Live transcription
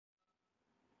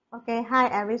Okay, hi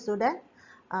every student.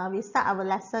 We start our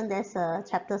lesson. There's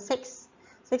chapter 6,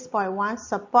 6.1,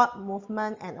 support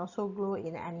movement and also glue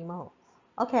in animal.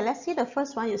 Okay, let's see the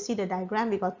first one. You see the diagram.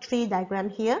 We got three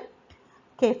diagrams here.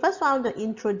 Okay, first one to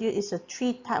introduce is the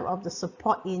three type of the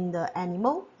support in the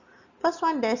animal. First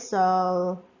one, there's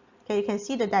okay, you can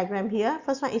see the diagram here.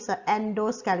 First one is an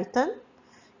endoskeleton.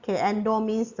 Okay, endo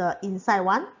means the inside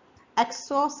one.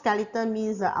 Exoskeleton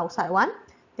means the outside one.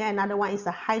 Then another one is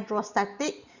the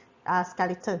hydrostatic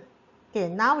skeleton. Okay,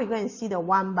 now we're going to see the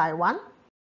one by one.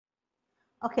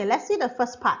 Okay, let's see the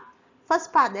first part.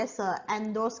 First part, there's a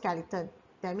endoskeleton.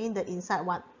 That means the inside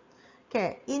one.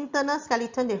 Okay, internal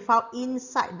skeleton, they found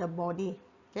inside the body.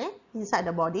 Okay, inside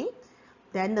the body.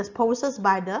 Then the poses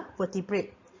by the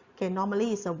vertebrate. Okay,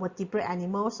 normally it's a vertebrate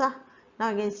animals. Now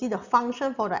you can see the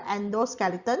function for the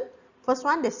endoskeleton. First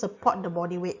one, they support the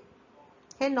body weight.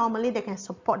 Okay, normally they can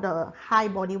support the high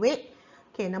body weight.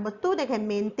 Okay, number two, they can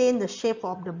maintain the shape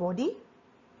of the body.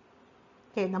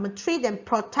 Okay, number three, they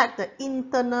protect the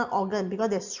internal organ because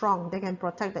they're strong. They can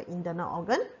protect the internal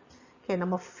organ. Okay,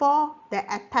 number four, the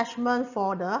attachment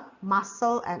for the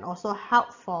muscle and also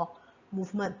help for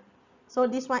movement. So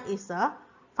this one is a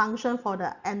function for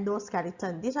the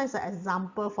endoskeleton. This one is an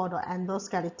example for the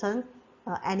endoskeleton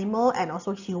animal and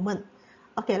also human.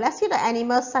 Okay, let's see the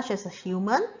animals such as a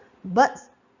human, birds,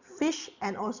 fish,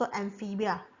 and also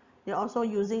amphibia. They're also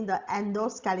using the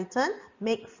endoskeleton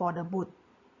made for the boot.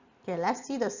 Okay, let's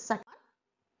see the second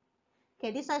one.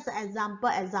 Okay, this one is an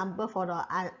example for the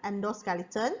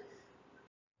endoskeleton.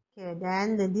 Okay,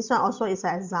 then this one also is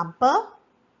an example.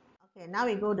 Okay, now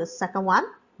we go to the second one.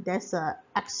 There's a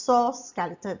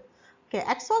exoskeleton. Okay,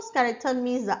 exoskeleton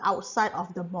means the outside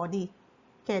of the body.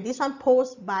 Okay, this one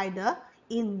posed by the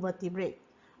invertebrate.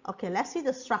 Okay, let's see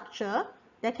the structure.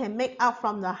 They can make up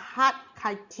from the hard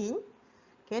chitin.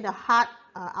 Okay, the hard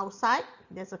outside,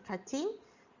 there's a chitin.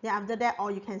 Then after that,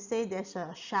 or you can say there's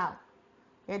a shell.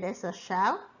 Okay, there's a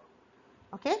shell.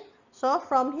 Okay, so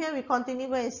from here we continue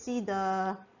going to see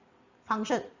the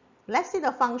function. Let's see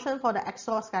the function for the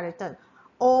exoskeleton.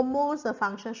 Almost the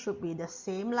function should be the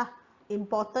same lah.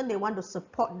 Important, they want to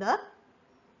support the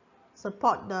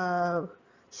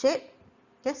shape.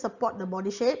 Okay, support the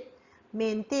body shape,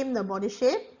 maintain the body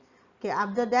shape. Okay,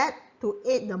 after that, to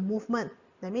aid the movement.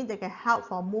 That means they can help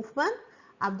for movement.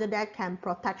 After that, can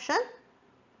protection.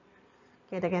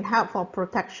 Okay, they can help for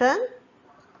protection.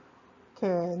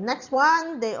 Okay, next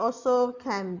one, they also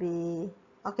can be,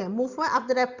 okay, movement.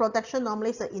 After that, protection normally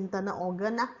is the internal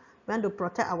organ. We want to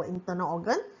protect our internal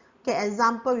organ. Okay,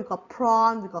 example, we got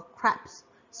prawn, we got crabs,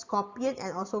 scorpion,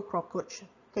 and also cockroach.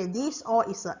 Okay, these all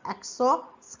is an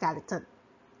exoskeleton.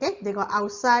 Okay, they got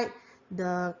outside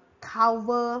the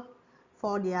cover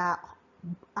for their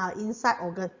inside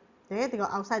organ. Okay, they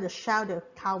got outside the shell, they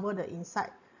cover the inside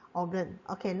organ.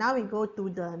 Okay, now we go to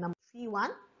the number 3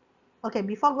 one. Okay,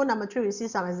 before go number 3, we see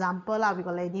some example lah. We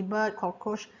got ladybird,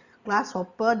 cockroach,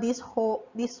 grasshopper. This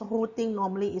whole thing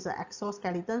normally is an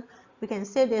exoskeleton. We can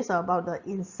say this about the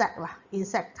insect lah,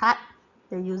 insect type.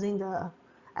 They're using the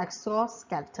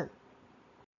exoskeleton.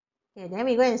 Okay, then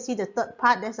we go and see the third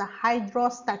part. There's a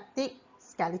hydrostatic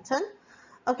skeleton.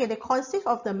 Okay, they consist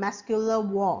of the muscular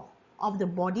wall of the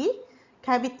body.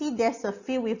 Cavity, there's a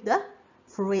fill with the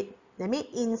fluid. That means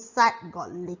inside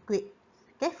got liquid.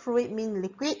 Okay, fluid means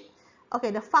liquid.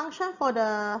 Okay, the function for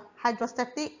the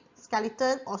hydrostatic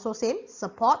skeleton also same,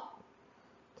 support.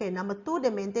 Okay, number 2,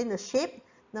 they maintain the shape.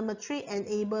 Number 3,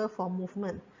 enable for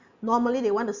movement. Normally,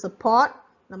 they want to support.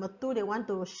 Number 2, they want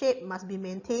to shape, must be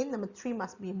maintained. Number 3,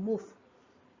 must be moved.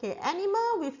 Okay,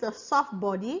 animal with the soft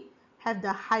body have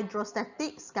the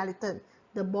hydrostatic skeleton.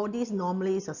 The body is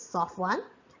normally is a soft one.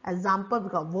 Example, we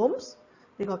got worms,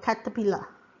 we got caterpillar.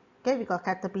 Okay, we got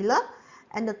caterpillar.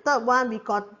 And the third one, we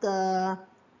got the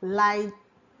lichens.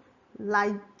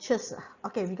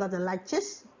 Okay, we got the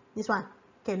lichens. This one.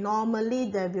 Okay, normally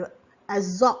they will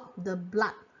absorb the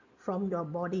blood from your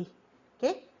body.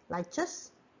 Okay,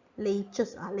 lichens,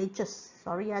 leeches.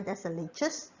 Sorry, that's a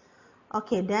leeches.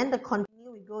 Okay, then the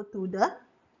continue, we go to the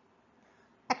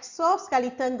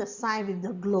exoskeleton, the sign with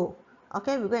the glow.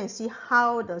 Okay, we're going to see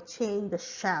how they change the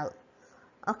shell.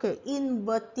 Okay,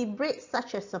 invertebrates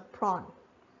such as a prawn.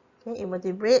 Okay,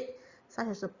 invertebrate such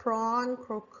as a prawn,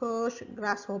 cockroach,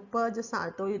 grasshopper. Just now I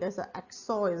told you there's an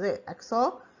exo, is it?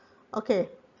 Exo. Okay,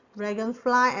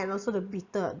 dragonfly and also the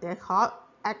beetle. They're called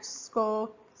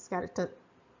exoskeleton.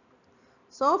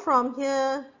 So from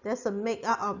here, there's a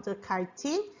makeup of the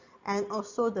chitin and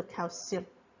also the calcium.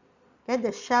 Okay,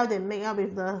 the shell they make up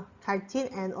with the chitin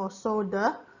and also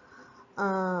the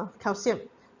calcium.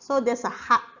 So there's a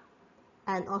hard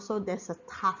and also there's a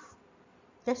tough.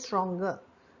 Okay, stronger.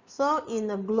 So in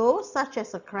a glow, such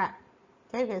as a crab,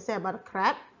 okay, you can say about a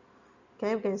crab.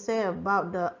 Okay, we can say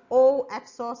about the O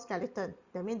exoskeleton.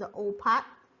 That means the O part.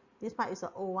 This part is the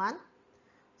O1.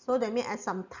 So that means at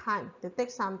some time, they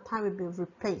take some time will be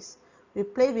replaced.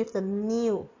 Replaced with the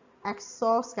new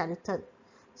exoskeleton.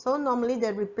 So normally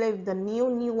they replace with the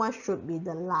new one should be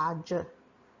the larger.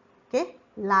 Okay,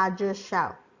 larger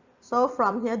shell. So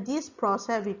from here, this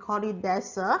process we call it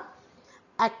as a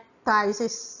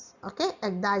ecdysis. Okay,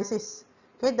 ecdysis.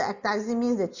 Okay, the ecdysis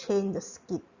means they change the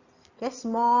skin. Okay,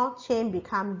 small chain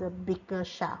become the bigger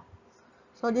shell.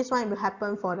 So this one will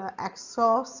happen for the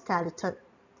exoskeleton.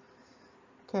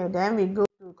 Okay, then we go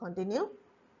to continue.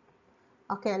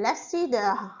 Okay, let's see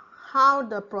how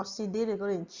the procedure is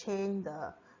going to change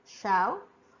the shell.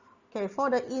 Okay, for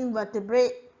the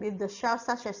invertebrate with the shell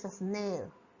such as a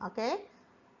snail, okay,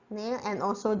 snail and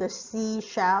also the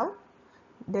seashell,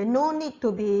 they no need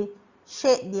to be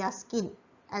shade their skin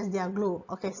as their glue.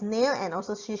 Okay, snail and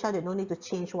also seashell, they no need to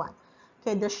change one.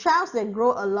 Okay, the shells they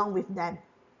grow along with them.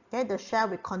 Okay, the shell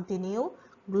will continue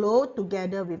glow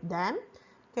together with them.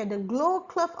 Okay, the glow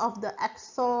curve of the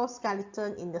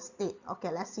exoskeleton in the state. Okay,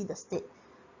 let's see the state.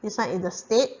 This one is the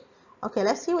state. Okay,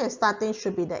 let's see when starting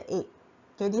should be the 8.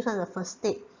 Okay, this one is the first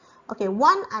state. Okay,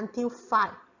 1 until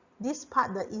 5. This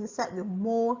part, the insect will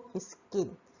mold his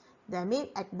skin. That means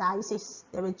ecdysis.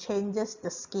 That will changes the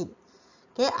skin.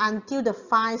 Okay, until the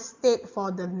 5 state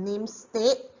for the nymph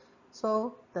state.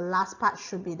 So the last part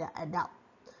should be the adult.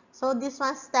 So this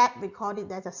one step, we call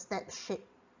it as a step shape.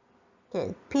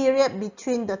 Okay, period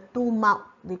between the two mouth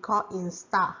we call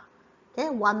instar. Okay,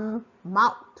 one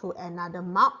mouth to another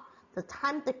mouth. The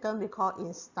time taken we call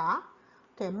instar.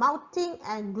 Okay, molting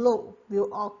and glow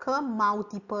will occur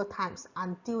multiple times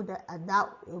until the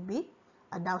adult will be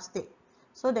adult state.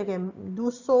 So they can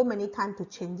do so many times to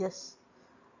changes.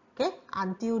 Okay,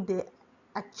 until they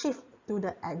achieve to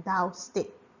the adult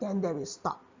state, then they will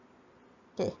stop.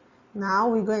 Okay, now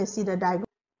we're going to see the diagram.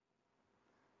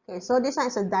 Okay, so this one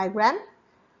is a diagram.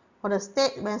 For the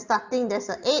state, when starting, there's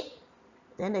a 8.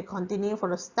 Then they continue for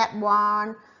the step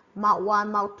 1,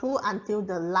 mouth 2, until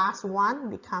the last one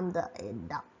become the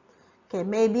adult. Okay,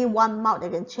 maybe one mouth they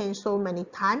can change so many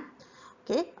times.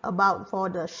 Okay, about for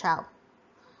the shell.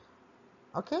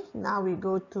 Okay, now we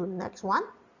go to next one.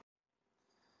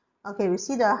 Okay, we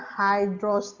see the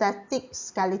hydrostatic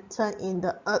skeleton in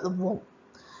the earthworm.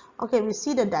 Okay, we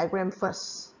see the diagram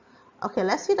first. Okay,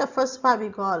 let's see the first part. We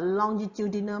got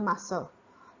longitudinal muscle.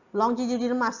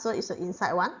 Longitudinal muscle is the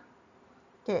inside one.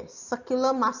 Okay,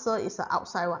 circular muscle is the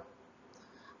outside one.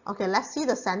 Okay, let's see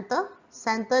the center.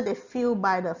 Center, they fill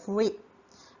by the fluid,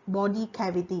 body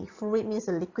cavity. Fluid means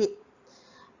a liquid.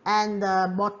 And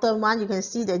the bottom one, you can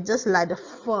see that just like the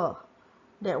fur.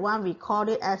 That one, we call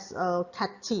it as a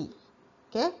catty.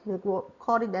 Okay, we will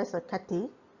call it as a catty.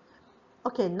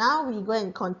 Okay, now we go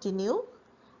and continue.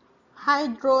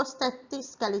 Hydrostatic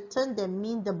skeleton, that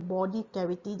means the body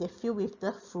cavity, they fill with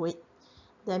the fluid.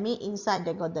 That means inside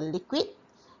they got the liquid.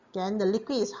 Then the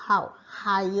liquid is how?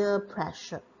 Higher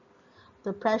pressure.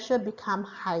 The pressure become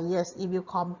highest if you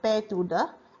compare to the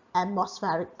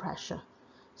atmospheric pressure.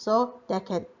 So they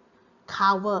can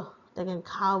cover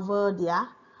their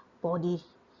body.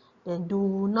 They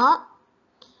do not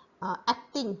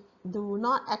acting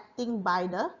by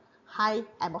the high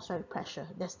atmospheric pressure.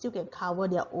 They still can cover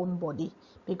their own body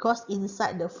because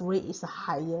inside the fluid is a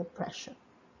higher pressure.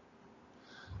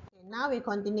 Okay, now we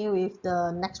continue with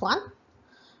the next one.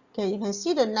 Okay, you can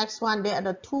see the next one. There are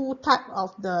the two types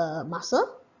of the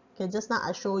muscle. Okay, just now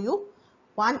I show you.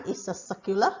 One is the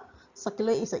circular.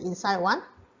 Circular is the inside one.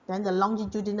 Then the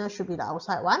longitudinal should be the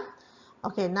outside one.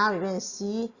 Okay, now we're going to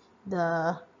see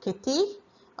the KT.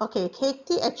 Okay,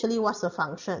 KT actually what's the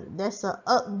function? There's a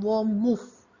earthworm move.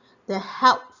 They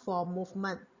help for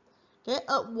movement. Okay,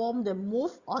 earthworm they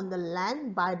move on the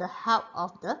land by the help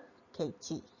of the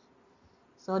KT.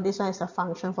 So this one is a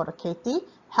function for the KT,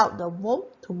 help the worm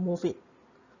to move it.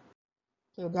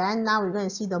 Okay, then now we're going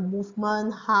to see the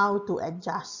movement, how to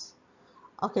adjust.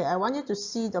 Okay, I want you to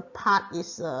see the part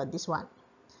is this one,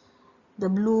 the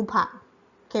blue part.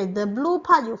 Okay, the blue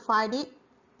part you find it,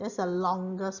 that's the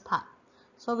longest part.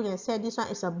 So we can say this one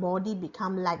is a body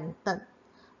become lengthened,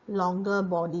 longer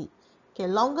body. Okay,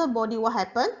 longer body, what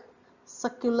happened?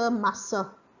 Circular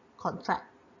muscle contract.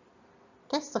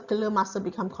 Okay, circular muscle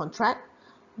become contract.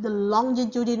 The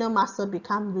longitudinal muscle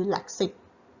become relaxing.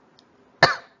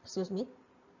 Excuse me.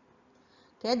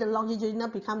 Okay, the longitudinal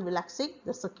become relaxing.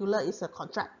 The circular is a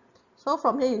contract. So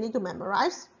from here you need to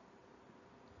memorize.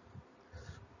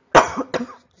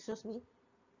 Excuse me.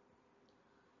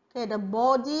 Okay, the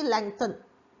body lengthen.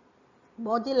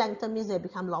 Body lengthen means they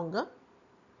become longer.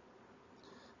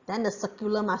 Then the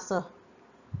circular muscle,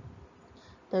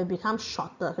 they become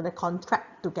shorter, they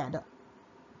contract together.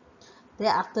 Then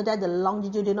after that, the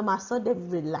longitudinal muscle, they're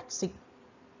relaxing.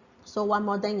 So one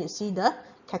more thing, you see the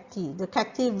catty. The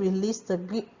catty release the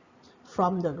grip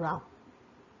from the ground.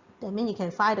 That means you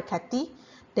can find the catty,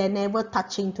 they're never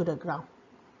touching to the ground.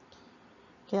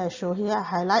 Okay, I show here, I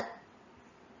highlight.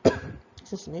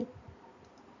 Excuse me.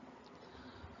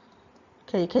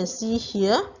 Okay, you can see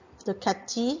here, the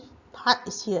catty part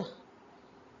is here.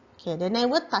 Okay, they're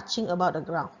never touching about the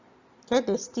ground. Okay,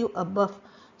 they're still above.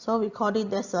 So we call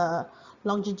it as a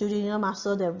longitudinal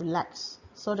muscle that relax.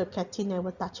 So the catty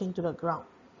never touching to the ground.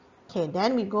 Okay,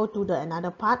 then we go to the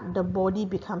another part, the body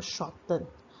becomes shortened.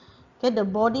 Okay, the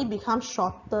body becomes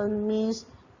shortened means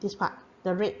this part,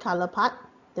 the red color part,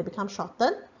 they become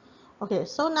shortened. Okay,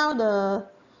 so now the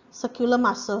circular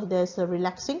muscle, there's a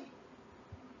relaxing.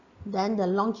 Then the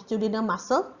longitudinal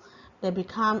muscle, they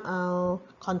become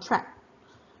contract.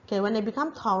 Okay, when they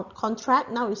become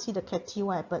contract, now you see the catty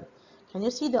what happened. Can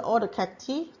you see all the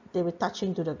catty, they will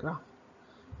touching to the ground.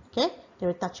 Okay, they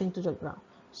will touching to the ground.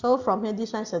 So from here,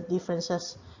 this one is the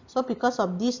differences. So because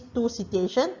of these two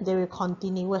situations, they will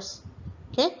continuous.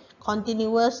 Okay,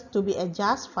 continuous to be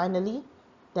adjust finally,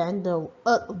 then the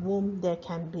earthworm there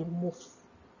can be moved.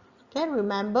 Okay,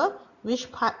 remember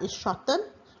which part is shortened,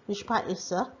 which part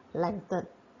is lengthened.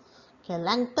 Okay,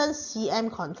 lengthen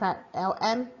cm contract,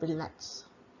 lm relax.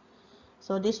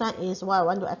 So this one is what I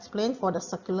want to explain for the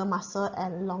circular muscle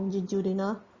and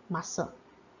longitudinal muscle.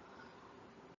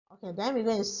 Okay, then we're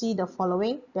going to see the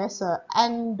following. There's an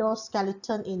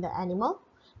endoskeleton in the animal.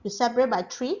 You separate by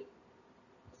three.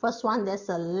 First one, there's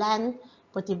a land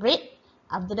vertebrate.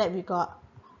 After that, we got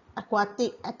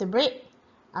aquatic vertebrate.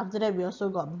 After that, we also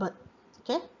got bird.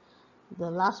 Okay,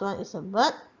 the last one is a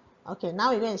bird. Okay,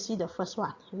 now we're going to see the first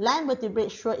one. Land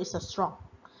vertebrate sure is a strong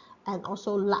and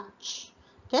also large.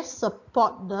 Okay,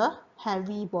 support the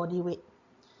heavy body weight.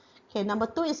 Okay, number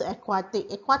two is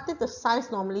aquatic. Aquatic, the size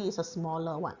normally is a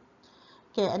smaller one.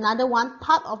 Okay, another one,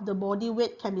 part of the body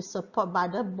weight can be supported by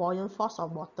the buoyant force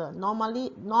of water. Normally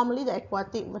the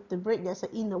aquatic vertebrate, there's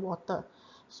in the water.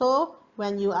 So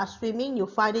when you are swimming, you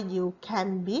find it you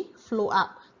can be flow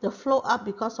up. The flow up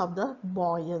because of the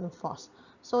buoyant force.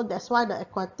 So that's why the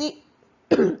aquatic,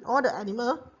 all the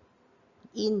animal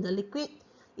in the liquid,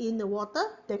 in the water,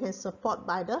 they can support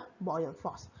by the buoyant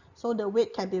force. So the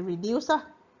weight can be reduced.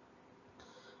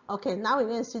 Okay, now we're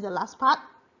going to see the last part.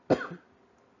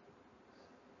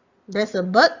 There's a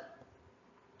bird.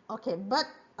 Okay, bird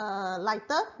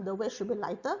lighter, the weight should be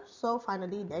lighter, so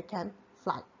finally they can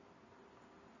fly.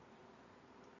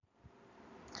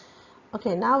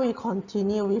 Okay, now we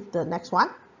continue with the next one.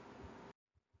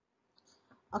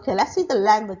 Okay, let's see the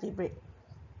land vertebrate.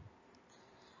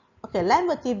 Okay, land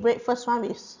vertebrate, first one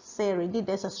we say already,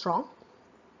 there's a strong.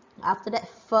 After that,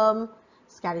 firm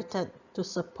skeleton to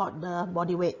support the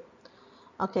body weight.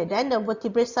 Okay, then the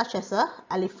vertebrates such as a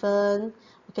elephant,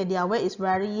 okay, their weight is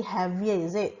very heavier,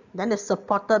 is it? Then they're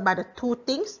supported by the two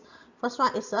things. First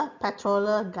one is a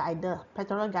pectoral girdle.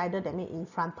 Pectoral girdle, that means in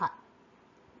front part.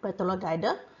 Pectoral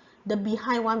girdle. The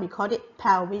behind one, we call it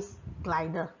pelvis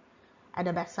glider at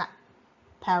the back side.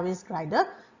 Pelvis glider.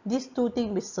 These two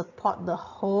things will support the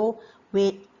whole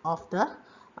weight of the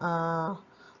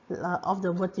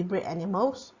vertebrate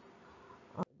animals.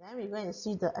 Then we're going to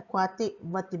see the aquatic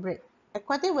vertebrate.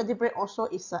 Aquatic vertebrate also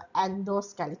is an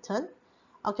endoskeleton.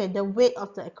 Okay, the weight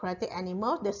of the aquatic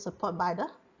animal, they're supported by the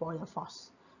buoyant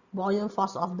force. Buoyant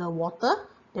force of the water,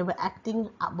 they were acting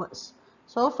upwards.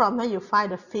 So from here you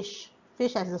find the fish.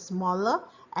 Fish has a smaller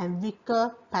and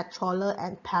weaker pectoral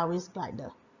and pelvis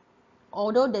glider.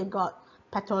 Although they got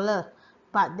pectoral,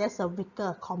 but there's a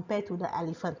weaker compared to the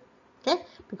elephant. Okay,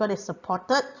 because they're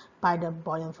supported by the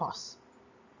buoyant force.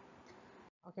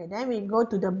 Okay, then we go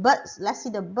to the birds. Let's see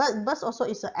the bird. Birds also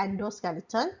is an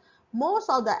endoskeleton. Most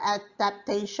of the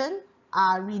adaptation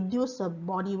are reduce the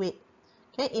body weight.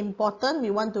 Okay, important, we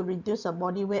want to reduce the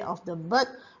body weight of the bird.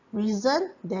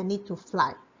 Reason, they need to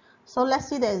fly. So let's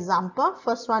see the example.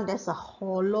 First one, there's a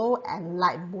hollow and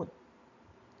light bone.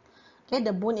 Okay,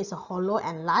 the bone is a hollow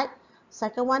and light.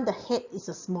 Second one, the head is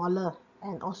a smaller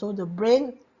and also the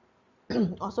brain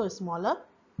also is smaller.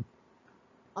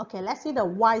 Okay, let's see the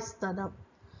wide sternum.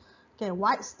 Okay,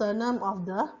 wide sternum of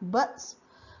the birds.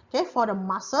 Okay, for the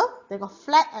muscle, they got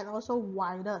flat and also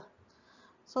wider.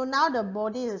 So now the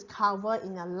body is covered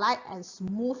in a light and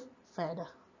smooth feather.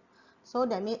 So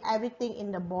that means everything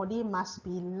in the body must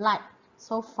be light.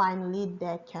 So finally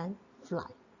they can fly.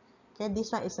 Okay,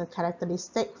 this one is a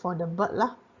characteristic for the bird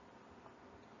lah.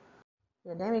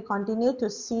 Okay, then we continue to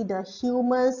see the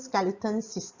human skeleton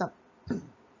system.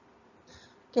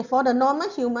 Okay, for the normal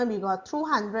human, we got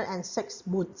 206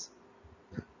 bones,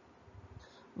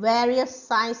 various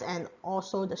size and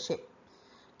also the shape.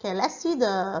 Okay, let's see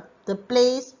the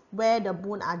place where the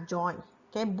bone are joined.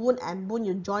 Okay, bone and bone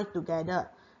you join together.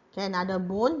 Okay, another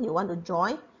bone you want to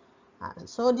join.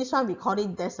 So this one we call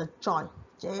it, there's a joint,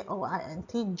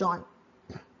 J-O-I-N-T, joint.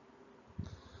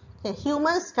 Okay,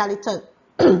 human skeleton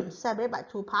separated by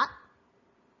two parts.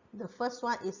 The first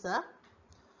one is a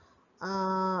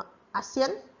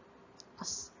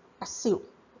axial.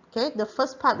 Okay, the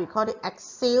first part we call it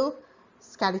axial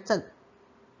skeleton.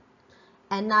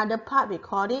 Another part we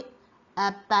call it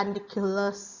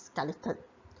appendicular skeleton.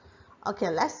 Okay,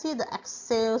 let's see the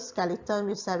axial skeleton.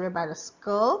 We separate by the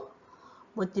skull,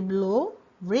 vertebrae,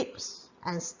 ribs,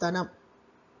 and sternum.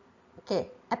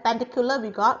 Okay, appendicular we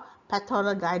got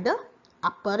pectoral girdle,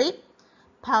 upper rib,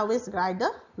 pelvis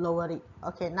girdle, lower rib.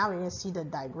 Okay, now we can see the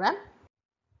diagram.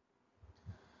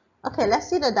 Okay, let's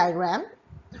see the diagram.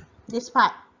 This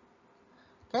part.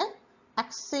 Okay,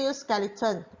 axial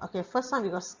skeleton. Okay, first one we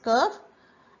got skull,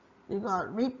 we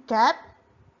got rib cap,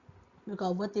 we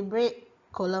got vertebrate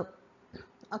column.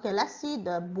 Okay, let's see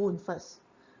the bone first.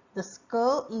 The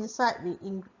skull inside we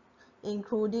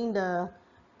including the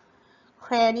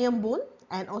cranium bone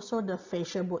and also the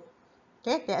facial bone.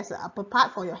 Okay, there's the upper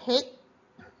part for your head.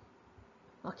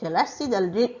 Okay, let's see the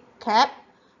rib cap.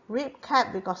 Rib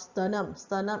cap we got sternum.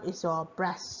 Sternum is your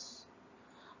breast.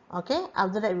 Okay,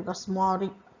 after that we got small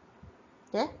rib.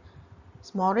 Okay,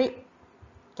 small rib.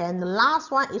 Okay, and the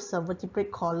last one is the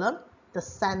vertebrate column, the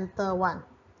center one.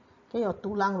 Okay, your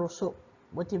tulang rusuk,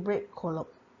 vertebrate column.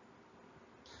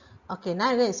 Okay, now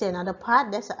you're going to see another part.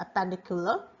 There's an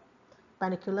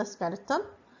appendicular skeleton.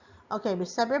 Okay, we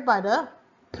separate by the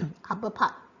upper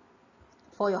part.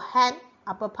 For your hand,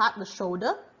 upper part, the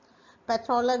shoulder,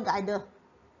 pectoral girdle.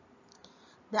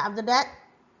 Then after that,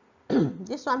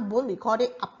 this one bone we call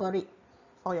it upper rib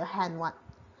for your hand one.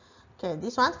 Okay,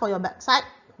 this one for your backside,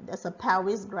 there's a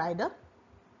pelvis girdle.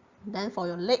 Then for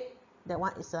your leg, that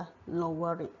one is a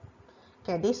lower rib.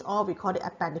 Okay, this all we call it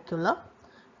appendicular.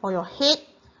 For your head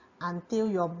until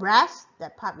your breast,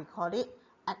 that part we call it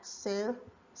axial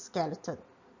skeleton.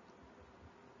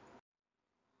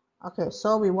 Okay,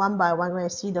 so we one by one going to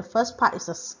see the first part is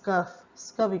a skull.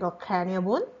 Skull we got cranial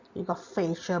bone, we got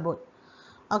facial bone.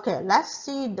 Okay, let's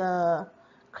see the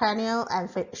cranial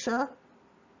and facial.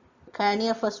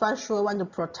 Cranial first one sure want to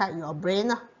protect your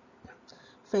brain.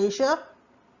 Facial,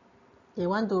 they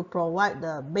want to provide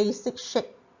the basic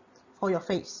shape for your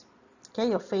face. Okay,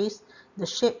 your face, the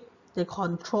shape, they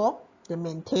control, they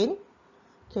maintain.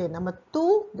 Okay, number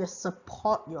two, they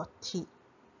support your teeth.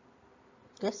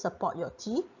 Okay, support your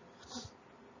teeth.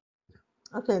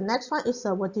 Okay, next one is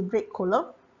a vertebrate column.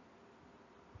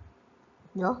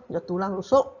 Your tulang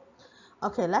rusuk.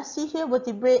 Okay, let's see here,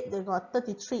 vertebrate, they got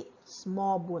 33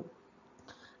 small bone.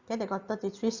 Okay, they got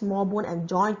 33 small bone and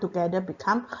joined together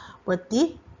become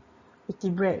vertebrae.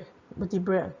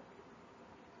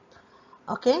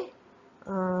 Okay,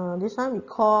 this one we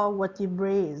call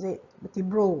vertebrae, is it?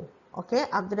 Vertebral. Okay,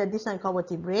 after that, this one we call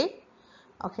vertebrae.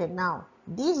 Okay, now,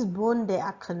 these bones, they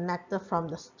are connected from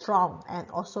the strong and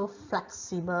also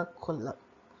flexible column.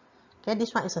 Okay,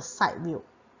 this one is a side view.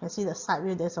 You can see the side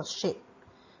view, there's a shape.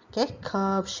 Okay,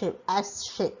 curve shape, S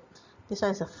shape. This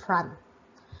one is a front.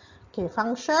 Okay,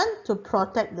 function to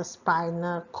protect the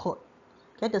spinal cord.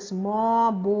 Okay, the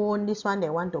small bone, this one they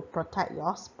want to protect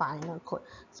your spinal cord.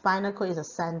 Spinal cord is the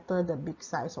center, the big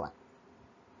size one.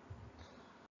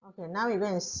 Okay, now we're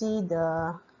going to see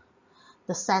the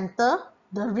center,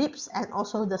 the ribs, and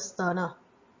also the sternum.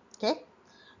 Okay,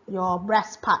 your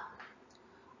breast part.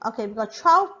 Okay, we got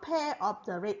 12 pair of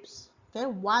the ribs. Okay,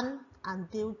 1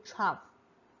 until 12.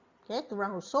 Okay,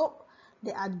 tulang rusuk,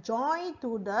 they are joined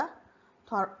to the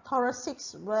thoracic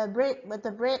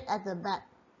vertebrae at the back.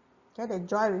 Okay, they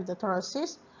join with the thoracic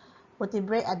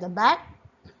vertebrae at the back.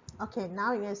 Okay,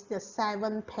 now you can see the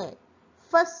 7 pair.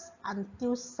 First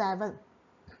until 7.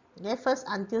 Okay, first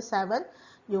until 7,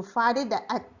 you find it that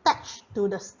attached to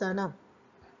the sternum.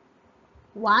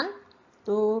 1,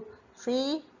 2,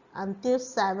 3 until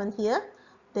 7 here,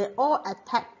 they all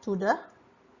attached to the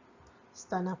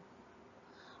sternum.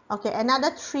 Okay,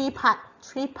 another 3 part.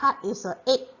 3 part is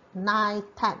 8, 9,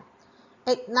 10.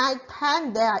 8, 9,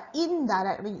 10, they are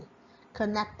indirectly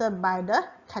connected by the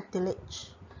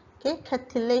cartilage. Okay,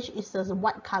 cartilage is the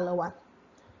white color one.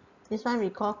 This one we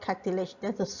call cartilage.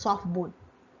 That's a soft bone.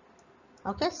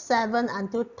 Okay, 7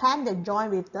 until 10, they join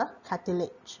with the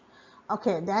cartilage.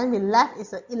 Okay, then we left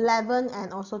is the 11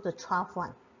 and also the 12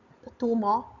 one. 2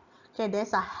 more. Okay,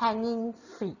 there's a hanging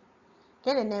free.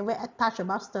 Okay, they never touch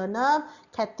about sternum.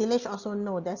 Cartilage also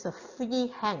no, there's a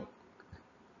free hang.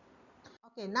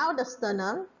 Okay, now the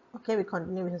sternum. Okay, we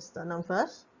continue with the sternum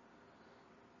first.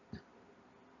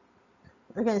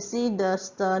 You can see the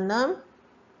sternum.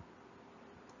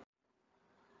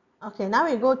 Okay, now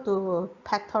we go to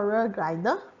pectoral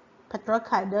girdle. Pectoral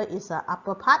girdle is the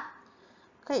upper part.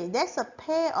 Okay, there's a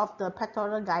pair of the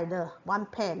pectoral girdle. One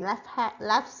pair,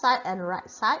 left side and right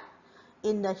side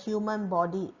in the human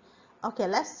body. Okay,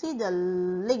 let's see the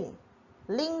link.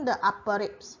 Link the upper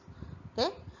ribs.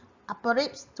 Okay, upper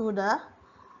ribs to the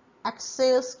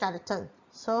axial skeleton.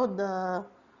 So the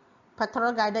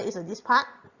pectoral girdle is this part.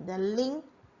 The link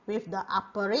with the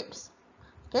upper ribs.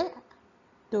 Okay,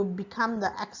 to become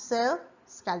the axial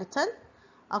skeleton.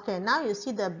 Okay, now you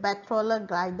see the pectoral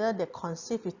girdle that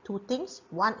consists with two things.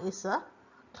 One is a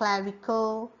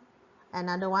clavicle,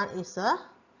 another one is a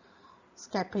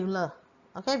scapula.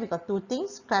 Okay, we got two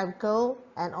things, clavicle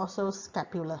and also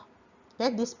scapula.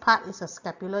 Okay, this part is a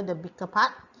scapula, the bigger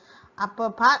part. Upper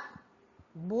part,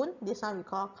 bone, this one we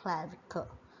call clavicle.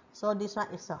 So this one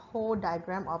is a whole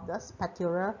diagram of the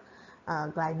pectoral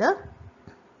girdle.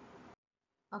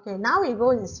 Okay, now we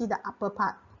go and see the upper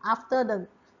part. After the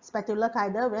spatula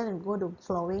girdle, we're going to go to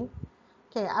flowing.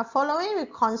 Okay, our following will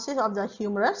consist of the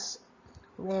humerus,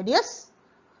 radius.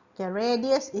 Okay,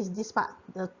 radius is this part,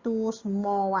 the two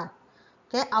small one.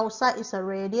 Okay, outside is a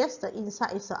radius, the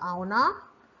inside is a ulna.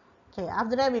 Okay,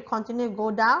 after that we continue to go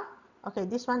down. Okay,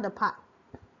 this one the part.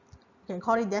 You can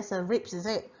call it there's a ribs, is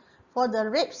it? For the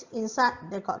ribs inside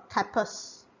they got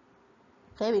carpus.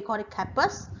 Okay, we call it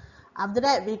carpus. After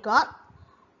that we got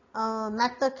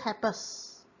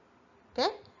metacarpus. Okay,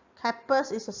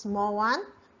 carpus is a small one.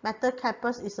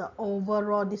 Metacarpus is a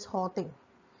overall this whole thing.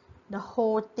 The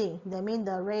whole thing. That means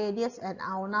the radius and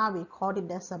ulna we call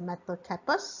it as a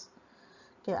metacarpus.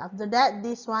 Okay, after that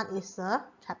this one is a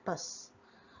carpus.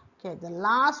 Okay, the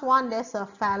last one there's a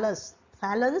phallus.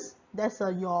 Phallus, that's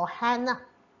your hand.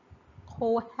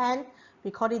 Whole hand,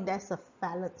 we call it that's a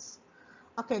phallus.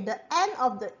 Okay, the end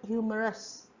of the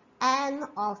humerus. End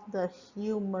of the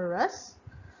humerus.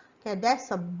 Okay,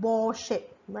 that's a ball shape.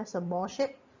 That's a ball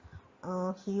shape.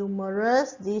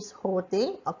 Humerus, this whole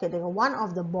thing. Okay, then one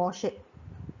of the ball shape.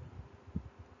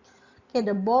 Okay,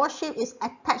 the ball shape is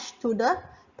attached to the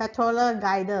pectoral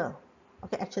girdle.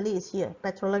 Okay, actually it's here,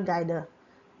 pectoral girdle.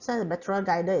 So the pectoral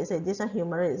girdle is it? This one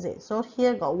humerus is it? So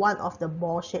here got one of the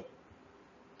ball shape.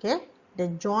 Okay, they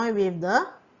join with the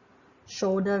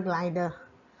shoulder girdle.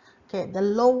 Okay, the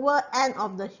lower end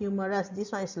of the humerus,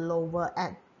 this one is lower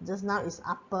end. Just now is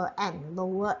upper end.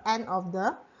 Lower end of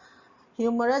the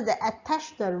humerus that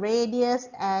attach the radius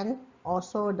and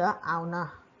also the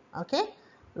ulna. Okay,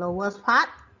 lowest part,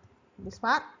 this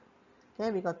part.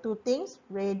 Okay, we got two things,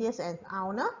 radius and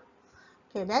ulna.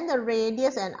 Okay, then the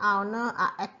radius and ulna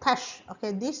are attached.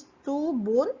 Okay, these two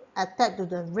bone attached to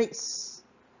the wrist.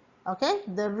 Okay,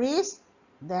 the wrist,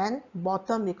 then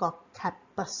bottom we call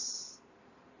carpus.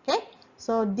 Okay,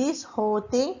 so this whole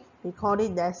thing we call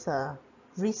it as a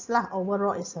wrist lah.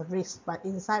 Overall is a wrist, but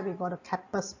inside we got a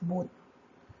carpus bone.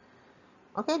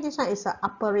 Okay, this one is the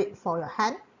upper rib for your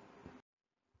hand.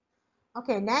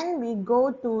 Okay, then we go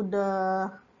to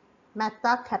the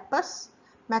metacarpus.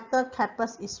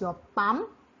 Metacarpus is your palm.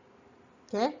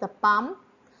 Okay, the palm.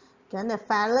 Okay, the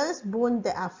phalanx bone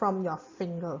that are from your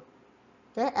finger.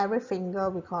 Okay, every finger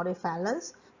we call it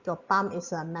phalanx. Your palm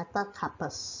is a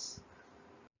metacarpus.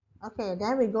 Okay,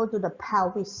 then we go to the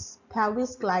pelvis.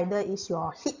 Pelvis girdle is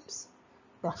your hips,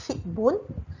 your hip bone.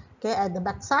 Okay, at the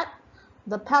back side.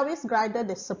 The pelvis girdle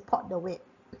they support the weight.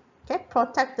 Okay,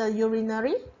 protect the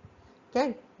urinary,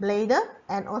 okay, bladder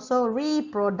and also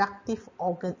reproductive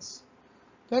organs.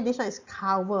 Okay, this one is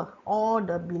cover all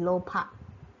the below part.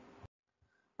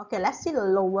 Okay, let's see the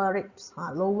lower ribs.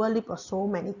 Lower rib got so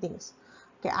many things.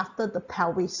 Okay, after the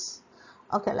pelvis.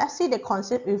 Okay, let's see the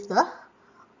concept with the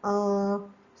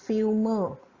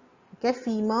femur. Okay,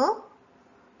 femur.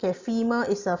 Okay, femur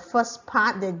is the first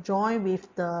part that join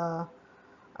with the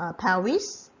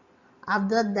pelvis.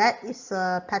 After that is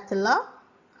patella.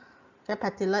 Okay,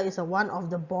 patella is one of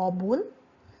the ball bone.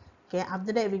 Okay,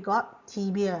 after that we got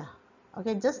tibia.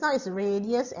 Okay, just now it's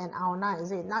radius and ulna,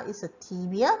 is it? Now it's a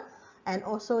tibia and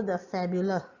also the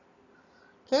fibula.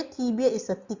 Okay, tibia is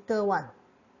a thicker one.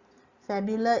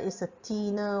 Fibula is a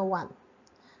thinner one.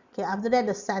 Okay, after that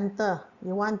the center,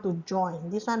 you want to join.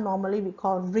 This one normally we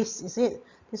call wrist, is it?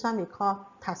 This one we call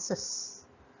tarsus.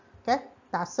 Okay,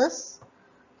 tarsus.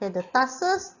 Okay, the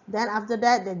tarsus, then after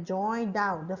that they join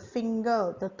down the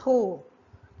finger, the toe.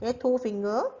 Okay, toe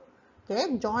finger.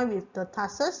 Okay, join with the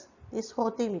tarsus. This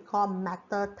whole thing we call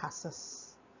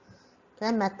metatarsus.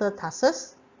 Okay,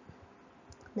 metatarsus.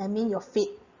 That means your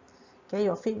feet. Okay,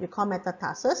 your feet we call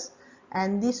metatarsus.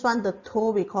 And this one, the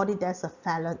toe, we call it as a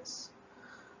phalanx.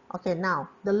 Okay, now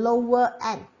the lower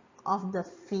end of the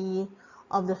female,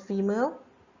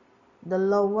 the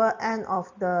lower end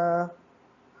of the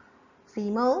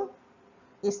female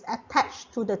is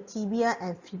attached to the tibia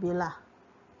and fibula.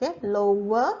 Okay,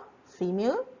 lower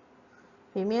female,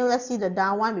 let's see the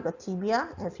down one, we got tibia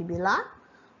and fibula.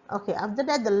 Okay, after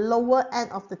that, the lower end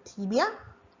of the tibia,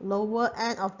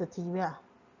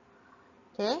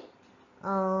 okay,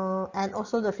 and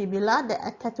also the fibula that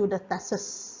attach to the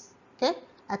tarsus. Okay,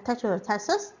 attached to the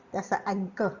tarsus, there's an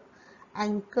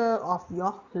anchor of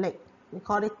your leg, we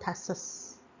call it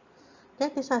tarsus.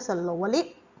 Okay, this one is a lower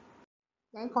leg.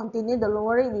 Then continue the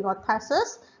lower leg, we got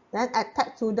tarsus, then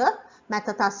attached to the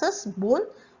metatarsus bone,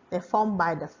 they formed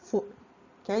by the foot.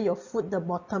 Okay, your foot, the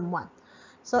bottom one.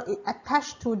 So it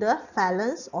attached to the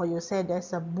phalanx, or you say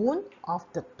there's a bone of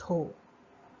the toe.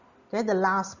 Okay, the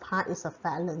last part is a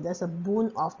phalanx. There's a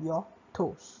bone of your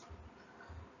toes.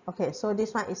 Okay, so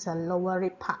this one is a lower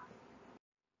rib part.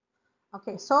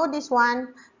 Okay, so this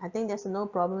one, I think there's no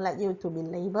problem like you to be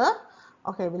labeled.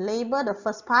 Okay, we label the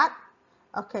first part.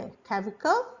 Okay,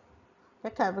 clavicle.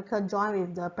 The clavicle joined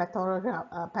with the pectoral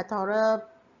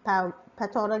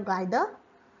glider.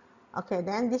 Okay,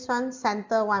 then this one,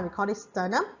 center one, we call it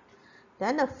sternum.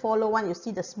 Then the follow one, you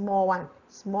see the small one.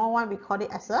 Small one, we call it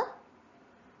as a,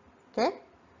 okay,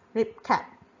 rib cap,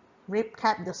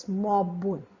 the small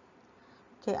bone.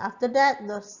 Okay, after that,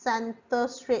 the center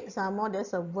straight some more,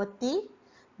 there's a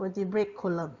vertebrate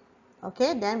column.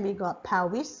 Okay, then we got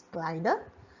pelvis glider.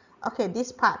 Okay,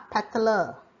 this part,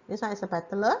 patellar. This one is a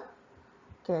patellar.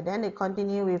 Okay, then they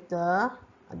continue with the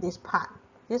this part.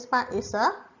 This part is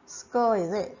a skull,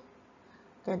 is it?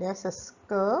 Okay, there's a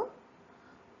skull.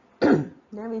 Then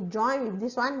we join with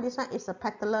this one. This one is a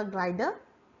patellar glider.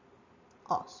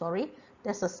 Oh, sorry,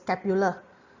 there's a scapula.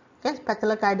 Okay,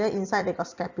 patellar glider, inside they got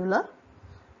scapula.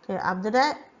 Okay, after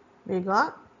that we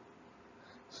got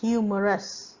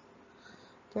humerus.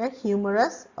 Okay,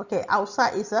 humerus. Okay,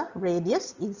 outside is a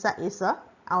radius, inside is a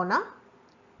ulna.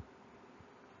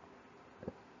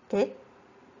 Okay.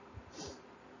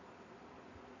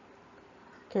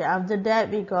 Okay, after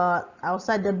that we got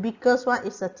outside, the biggest one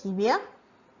is a tibia.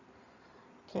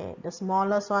 Okay, the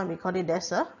smallest one we call it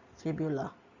as a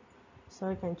fibula. So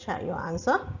you can check your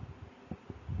answer.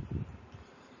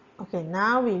 Okay,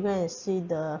 now we're going to see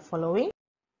the following.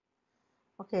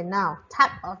 Okay, now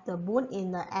type of the bone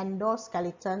in the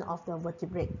endoskeleton of the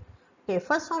vertebrate. Okay,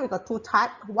 first one we got two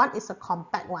types. One is a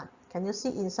compact one. Can you see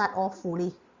inside all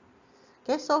fully?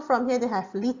 Okay, so from here they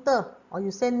have little, or you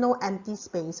say no empty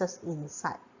spaces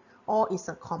inside. All is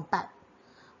a compact.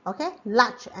 Okay,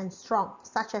 large and strong,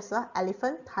 such as a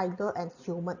elephant, tiger, and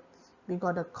human. We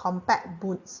got the compact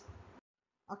bones.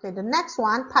 Okay, the next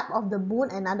one, type of the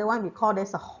bone, another one we call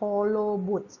this a hollow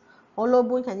bones. Hollow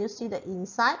bone, can you see the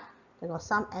inside? They got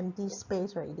some empty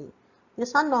space already.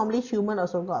 This one normally human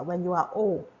also got when you are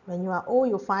old. When you are old,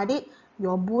 you find it,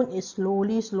 your bone is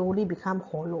slowly become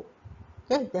hollow.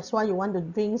 Okay, that's why you want to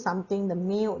drink something, the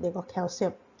milk, they got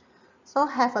calcium. So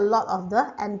have a lot of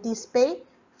the empty space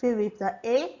filled with the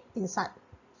air inside.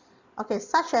 Okay,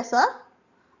 such as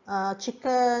a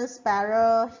chicken,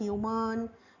 sparrow, human.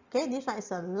 Okay, this one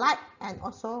is a light, and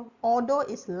also although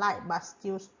it's light but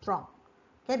still strong.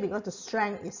 Okay, because the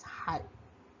strength is high.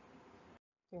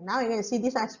 Okay, now you can see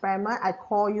this experiment. I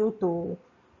call you to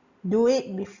do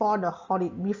it before the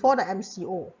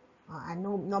MCO. I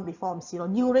know not before MCO,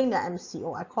 during the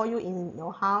MCO. I call you in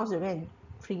your house. You can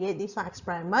create this one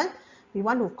experiment. We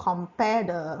want to compare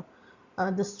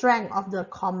the strength of the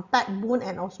compact bone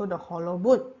and also the hollow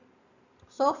bone.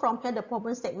 So from here, the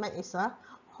problem statement is a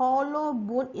hollow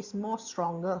bone is more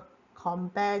stronger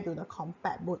compared to the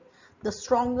compact bone. The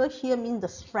stronger here means the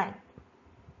strength.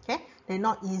 Okay, they're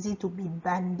not easy to be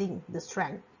bending the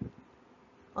strength.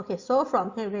 Okay, so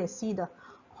from here we can see the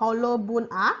hollow bone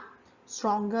are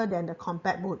stronger than the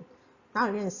compact bone. Now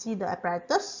you can see the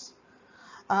apparatus.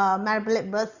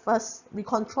 Manipulate birth first. We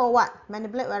control what?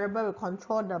 Manipulate variable will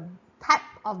control the type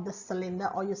of the cylinder,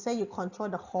 or you say you control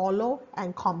the hollow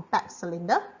and compact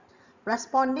cylinder.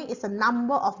 Responding is the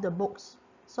number of the books.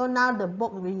 So now the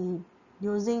book we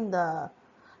using the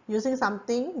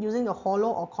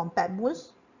hollow or compact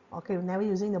bones. Okay, we're never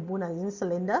using the bone, I'm using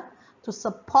cylinder to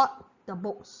support the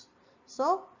books.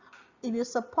 So if you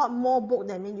support more book,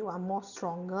 that means you are more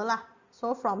stronger lah.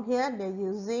 So from here they're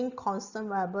using constant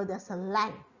variable. There's a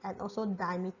length and also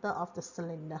diameter of the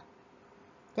cylinder.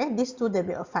 Okay, these two they will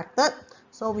be affected,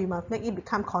 so we must make it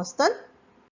become constant.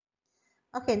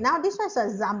 Okay, now this one is an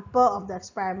example of the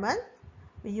experiment.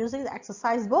 we're using the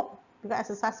exercise book, because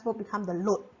exercise book become the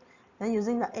load. Then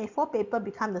using the A4 paper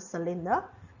become the cylinder,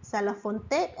 cellophane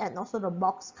tape, and also the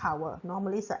box cover.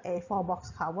 Normally it's an A4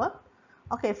 box cover.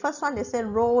 Okay, first one they say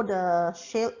roll the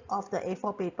shape of the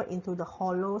A4 paper into the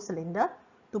hollow cylinder,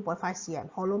 2.5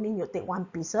 cm. Hollow means you take one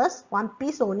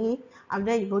piece only, and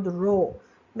then you go to roll.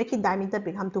 Make it diameter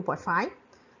become 2.5.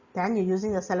 Then you're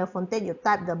using the cellophane tape, you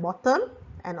type the bottom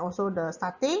and also the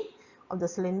starting of the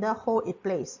cylinder, hold it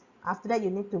place. After that, you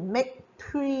need to make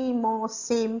 3 more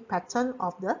same pattern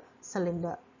of the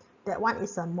cylinder. That one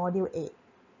is a module A.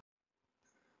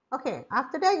 Okay,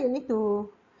 after that, you need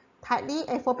to tightly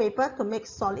A4 paper to make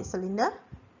solid cylinder.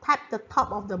 Tap the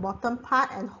top of the bottom part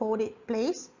and hold it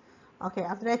place. Okay,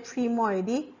 after that, 3 more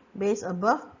already. Base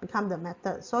above become the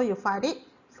method. So you find it.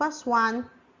 First one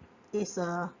is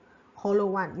a hollow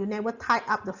one. You never tie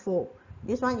up the fold.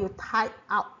 This one you tie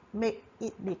out, make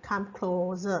it become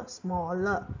closer,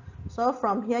 smaller. So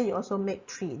from here you also make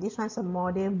 3. This one is a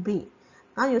model B.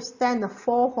 Now you stand the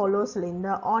 4 hollow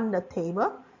cylinder on the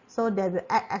table, so they will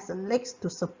act as the legs to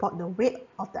support the weight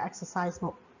of the exercise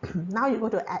book. Now you go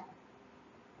to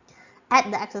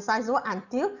add the exercise book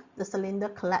until the cylinder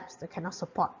collapses, they cannot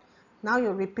support. Now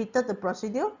you repeated the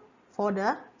procedure for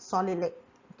the solid leg.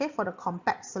 Okay, for the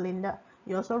compact cylinder,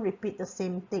 you also repeat the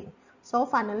same thing. So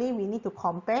finally, we need to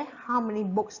compare how many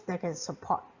books they can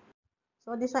support.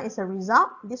 So this one is a result.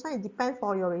 This one, it depends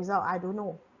for your result. I don't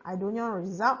know. I don't know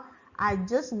result. I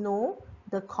just know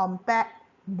the compact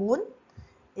bone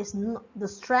is not, the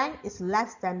strength is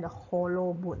less than the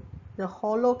hollow bone. The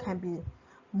hollow can be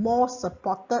more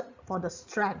supported for the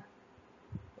strength.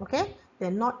 Okay,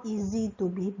 they're not easy to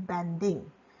be bending.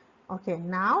 Okay,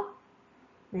 now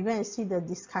we're going to see the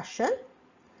discussion.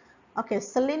 Okay,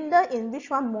 cylinder in which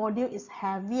one module is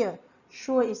heavier?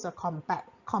 Sure, it's a compact.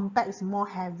 Compact is more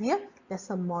heavier. That's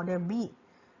a model B.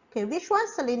 Okay, which one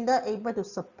cylinder able to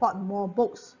support more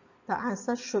books? The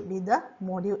answer should be the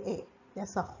module A.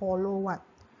 That's a hollow one.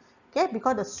 Okay,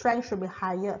 because the strength should be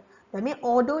higher. That means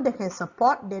although they can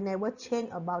support, they never change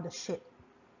about the shape.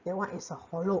 That one is a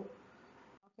hollow.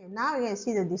 Okay, now you can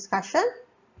see the discussion.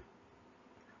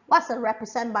 What's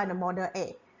represented by the model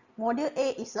A? Module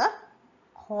A is a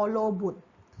hollow bone.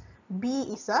 B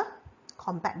is a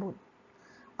compact bone.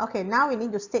 Okay, now we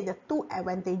need to state the 2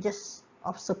 advantages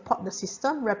of support the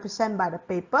system represented by the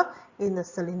paper in the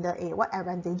cylinder A. What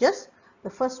advantages? The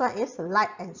first one is light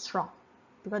and strong,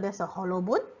 because there's a hollow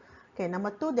bone. Okay,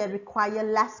 number 2, they require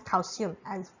less calcium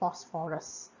and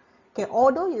phosphorus. Okay,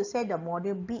 although you say the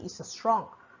module B is strong,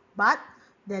 but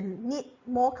they need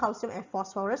more calcium and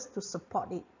phosphorus to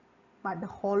support it. But the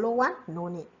hollow one, no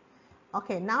need.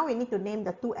 Okay, now we need to name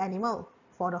the 2 animals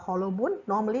for the hollow bone.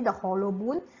 Normally the hollow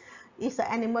bone is an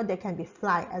animal that can be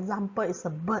fly. Example is a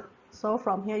bird. So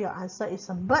from here your answer is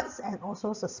a bird and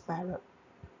also a sparrow.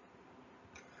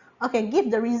 Okay,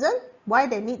 give the reason why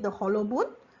they need the hollow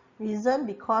bone. Reason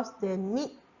because they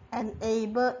need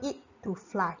enable it to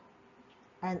fly.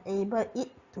 Enable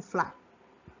it to fly.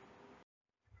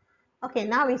 Okay,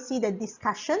 now we see the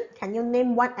discussion. Can you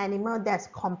name one animal that's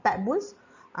compact bones?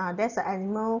 There's an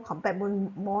animal compact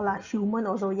bone more like human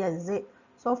also, yes, is it?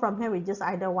 So from here we just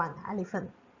either one, elephant.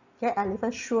 Okay,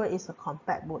 elephant sure is a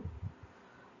compact bone.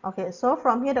 Okay, so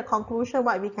from here the conclusion,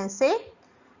 what we can say?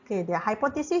 Okay, the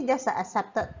hypothesis that's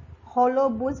accepted. Hollow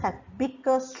bones have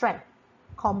bigger strength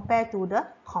compared to the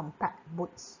compact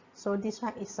bones. So this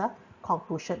one is a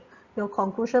conclusion. Your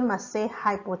conclusion must say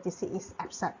hypothesis is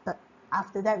accepted.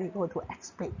 After that, we go to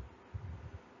explain.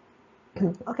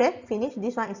 Okay, finish.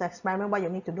 This one is experiment, what you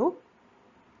need to do.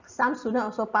 Some students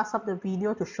also pass up the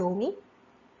video to show me.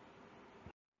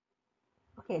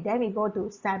 Okay, then we go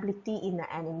to stability in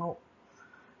the animal.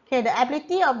 Okay, the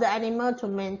ability of the animal to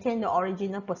maintain the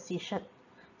original position.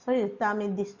 So you tell me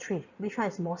these 3, which one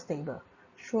is more stable?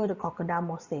 Sure, the crocodile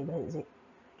more stable, is it?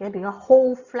 Okay, because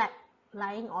whole flat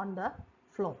lying on the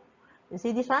floor. You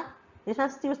see this one? This one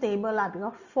still stable lah,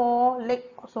 because 4 legs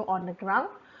also on the ground.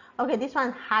 Okay, this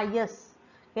one highest.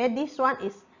 Okay, this one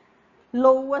is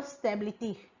lowest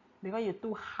stability, because you're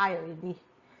too high already.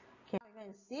 Okay, you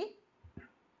can see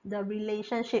the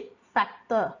relationship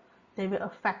factor that will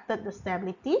affect the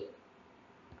stability.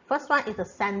 First one is the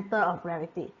center of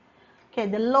gravity. Okay,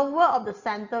 the lower of the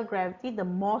center of gravity, the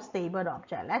more stable the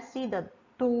object. Let's see the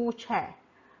 2 chairs.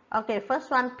 Okay, first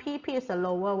one, PP is the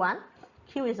lower one,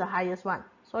 Q is the highest one.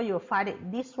 So you'll find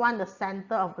it, this one, the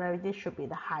center of gravity should be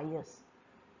the highest.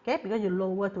 Okay, because you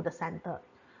lower to the center.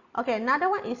 Okay, another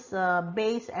one is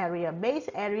base area. Base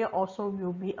area also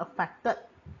will be affected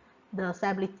the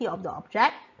stability of the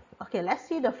object. Okay, let's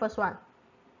see the first one.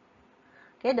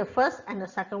 Okay, the first and the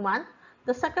second one.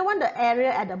 The second one, the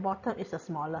area at the bottom is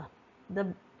smaller.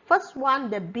 The first one,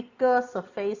 the bigger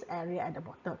surface area at the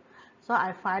bottom. So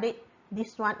I find it,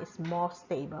 this one is more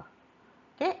stable.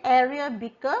 Okay, area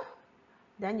bigger,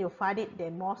 then you find it,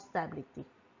 the more stability.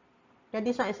 Okay,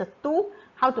 this one is a tool,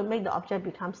 how to make the object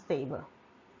become stable.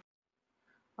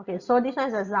 Okay, so this one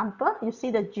is an example. You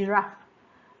see the giraffe.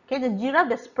 Okay, the giraffe,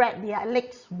 they spread their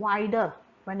legs wider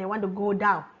when they want to go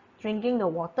down, drinking the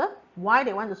water. Why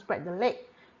they want to spread the leg?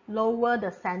 Lower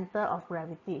the center of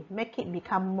gravity, make it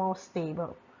become more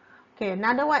stable. Okay,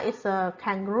 another one is a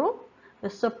kangaroo. They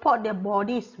support their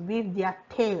bodies with their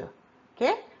tail.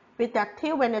 Okay, with their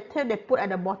tail, when the tail they put at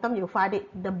the bottom, you find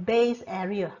it, the base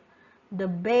area. The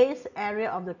base area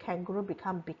of the kangaroo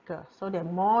become bigger, so they're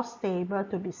more stable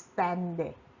to be stand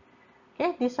there.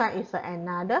 Okay, this one is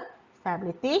another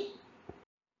stability.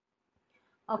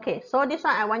 Okay, so this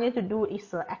one I want you to do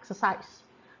is an exercise.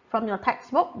 From your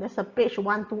textbook, there's a page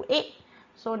 128.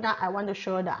 So now I want to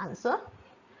show you the answer.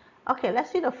 Okay,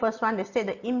 let's see the first one. They say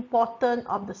the importance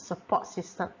of the support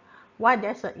system. Why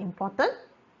that's important?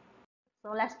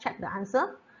 So let's check the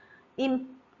answer.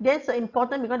 That's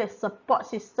important because the support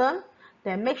system,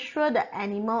 they make sure the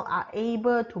animal are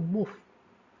able to move.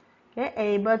 Okay,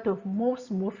 able to move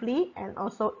smoothly and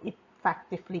also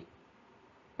effectively.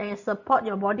 They support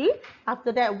your body.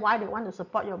 After that, why they want to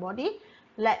support your body?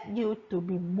 Let you to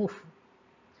be moved.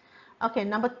 Okay,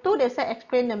 number 2, they say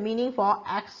explain the meaning for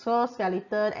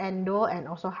exoskeleton, endo, and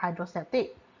also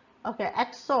hydrostatic. Okay,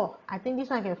 exo, I think this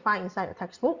one you can find inside the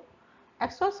textbook.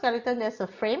 Exoskeleton, there's a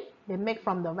frame they make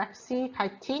from the waxy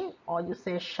chitin or you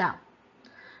say shell.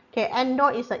 Okay, endo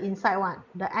is the inside one.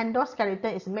 The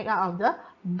endoskeleton is made out of the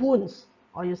bones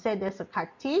or you say there's a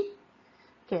chitin.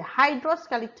 Okay,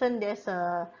 hydroskeleton, there's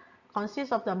a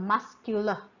consists of the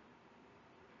muscular.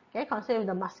 Okay, consists of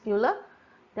the muscular.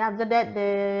 Then after that,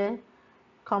 they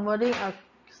converting a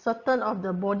certain of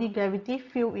the body gravity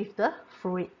filled with the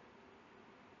fluid.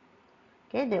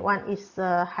 Okay, that one is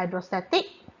hydrostatic.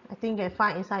 I think you can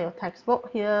find inside your textbook.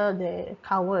 Here they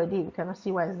cover already. You cannot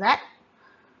see what is that.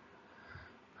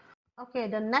 Okay,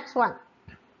 the next one.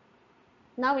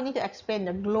 Now we need to explain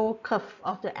the glow curve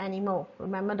of the animal.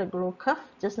 Remember the glow curve?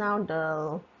 Just now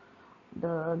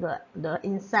the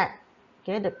insect.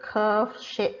 Okay, the curve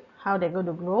shape, how they're going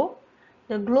to grow.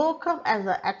 The glow curve as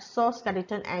the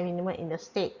exoskeleton animal in the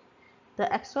state.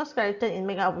 The exoskeleton is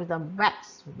made up with the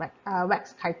wax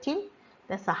chitin.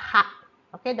 There's a hard.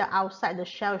 Okay, the outside the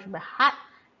shell should be hard.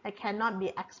 It cannot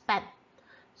be expanded.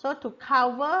 So to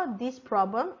cover this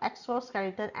problem,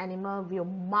 exoskeleton animal will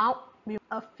mount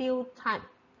a few times.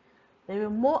 They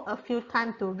will move a few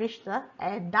times to reach the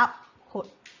adulthood.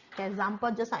 For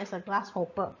example, just like it's a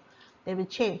grasshopper, they will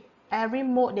change. Every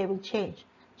mode they will change.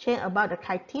 Change about the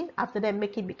chitin. After that,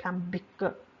 make it become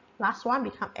bigger. Last one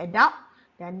become adult,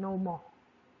 then no more.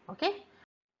 Okay.